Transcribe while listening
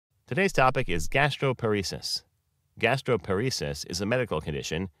Today's topic is gastroparesis. Gastroparesis is a medical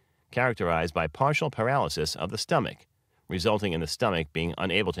condition characterized by partial paralysis of the stomach, resulting in the stomach being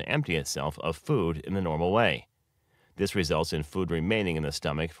unable to empty itself of food in the normal way. This results in food remaining in the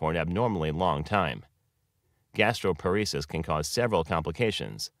stomach for an abnormally long time. Gastroparesis can cause several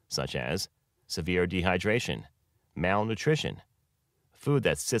complications, such as severe dehydration, malnutrition. Food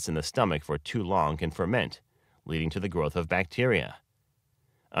that sits in the stomach for too long can ferment, leading to the growth of bacteria.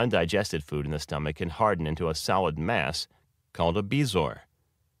 Undigested food in the stomach can harden into a solid mass called a bezoar.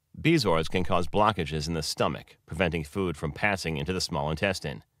 Bezoars can cause blockages in the stomach, preventing food from passing into the small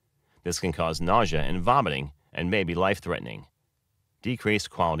intestine. This can cause nausea and vomiting and may be life-threatening. Decreased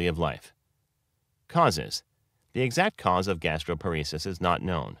quality of life. Causes. The exact cause of gastroparesis is not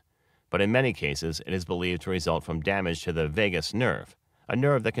known, but in many cases it is believed to result from damage to the vagus nerve, a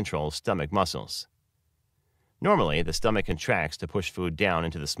nerve that controls stomach muscles. Normally, the stomach contracts to push food down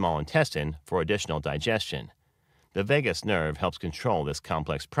into the small intestine for additional digestion. The vagus nerve helps control this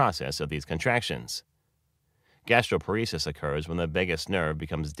complex process of these contractions. Gastroparesis occurs when the vagus nerve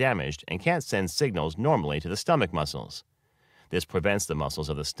becomes damaged and can't send signals normally to the stomach muscles. This prevents the muscles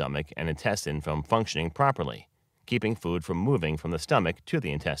of the stomach and intestine from functioning properly, keeping food from moving from the stomach to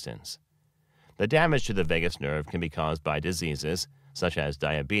the intestines. The damage to the vagus nerve can be caused by diseases such as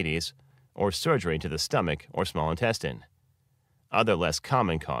diabetes or surgery to the stomach or small intestine. Other less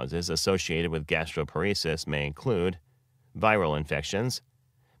common causes associated with gastroparesis may include viral infections,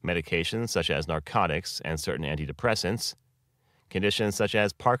 medications such as narcotics and certain antidepressants, conditions such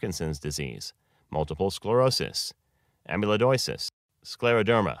as Parkinson's disease, multiple sclerosis, amyloidosis,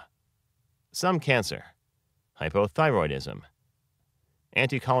 scleroderma, some cancer, hypothyroidism,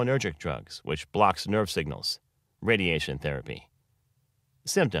 anticholinergic drugs, which blocks nerve signals, radiation therapy.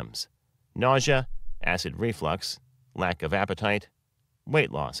 Symptoms: nausea, acid reflux, lack of appetite,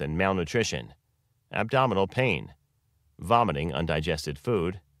 weight loss and malnutrition, abdominal pain, vomiting undigested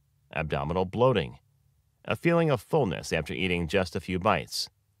food, abdominal bloating, a feeling of fullness after eating just a few bites,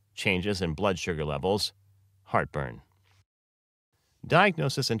 changes in blood sugar levels, heartburn.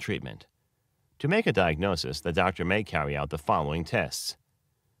 Diagnosis and treatment. To make a diagnosis, the doctor may carry out the following tests: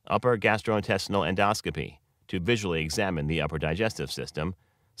 upper gastrointestinal endoscopy to visually examine the upper digestive system,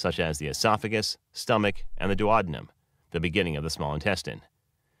 such as the esophagus, stomach, and the duodenum, the beginning of the small intestine.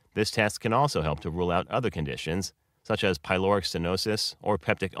 This test can also help to rule out other conditions, such as pyloric stenosis or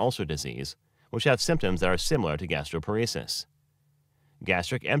peptic ulcer disease, which have symptoms that are similar to gastroparesis.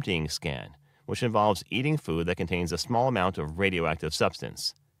 Gastric emptying scan, which involves eating food that contains a small amount of radioactive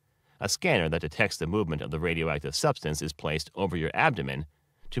substance. A scanner that detects the movement of the radioactive substance is placed over your abdomen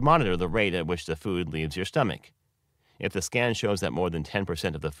to monitor the rate at which the food leaves your stomach. If the scan shows that more than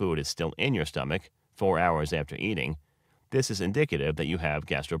 10% of the food is still in your stomach 4 hours after eating, this is indicative that you have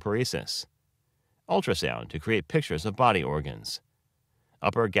gastroparesis. Ultrasound to create pictures of body organs.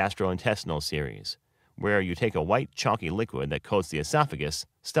 Upper gastrointestinal series, where you take a white chalky liquid that coats the esophagus,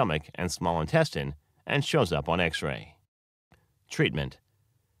 stomach, and small intestine and shows up on X-ray. Treatment.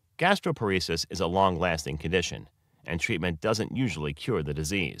 Gastroparesis is a long-lasting condition, and treatment doesn't usually cure the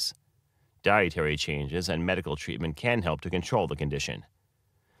disease. Dietary changes and medical treatment can help to control the condition.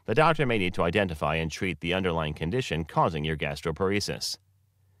 The doctor may need to identify and treat the underlying condition causing your gastroparesis.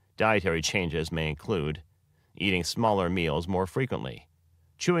 Dietary changes may include eating smaller meals more frequently,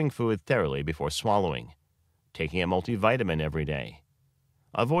 chewing food thoroughly before swallowing, taking a multivitamin every day,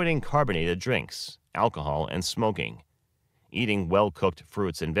 avoiding carbonated drinks, alcohol, and smoking, eating well-cooked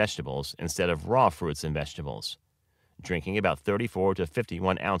fruits and vegetables instead of raw fruits and vegetables, drinking about 34 to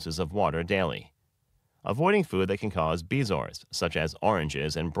 51 ounces of water daily, avoiding food that can cause bezoars, such as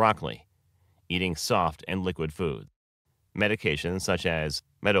oranges and broccoli, eating soft and liquid food, medications such as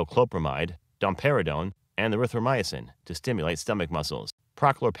metoclopramide, domperidone, and erythromycin to stimulate stomach muscles,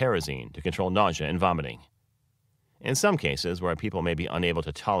 prochlorperazine to control nausea and vomiting. In some cases where people may be unable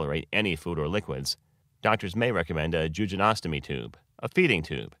to tolerate any food or liquids, doctors may recommend a jejunostomy tube, a feeding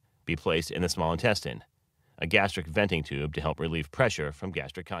tube, be placed in the small intestine, a gastric venting tube to help relieve pressure from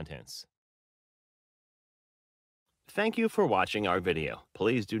gastric contents. Thank you for watching our video.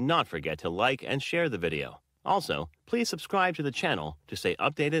 Please do not forget to like and share the video. Also, please subscribe to the channel to stay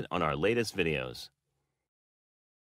updated on our latest videos.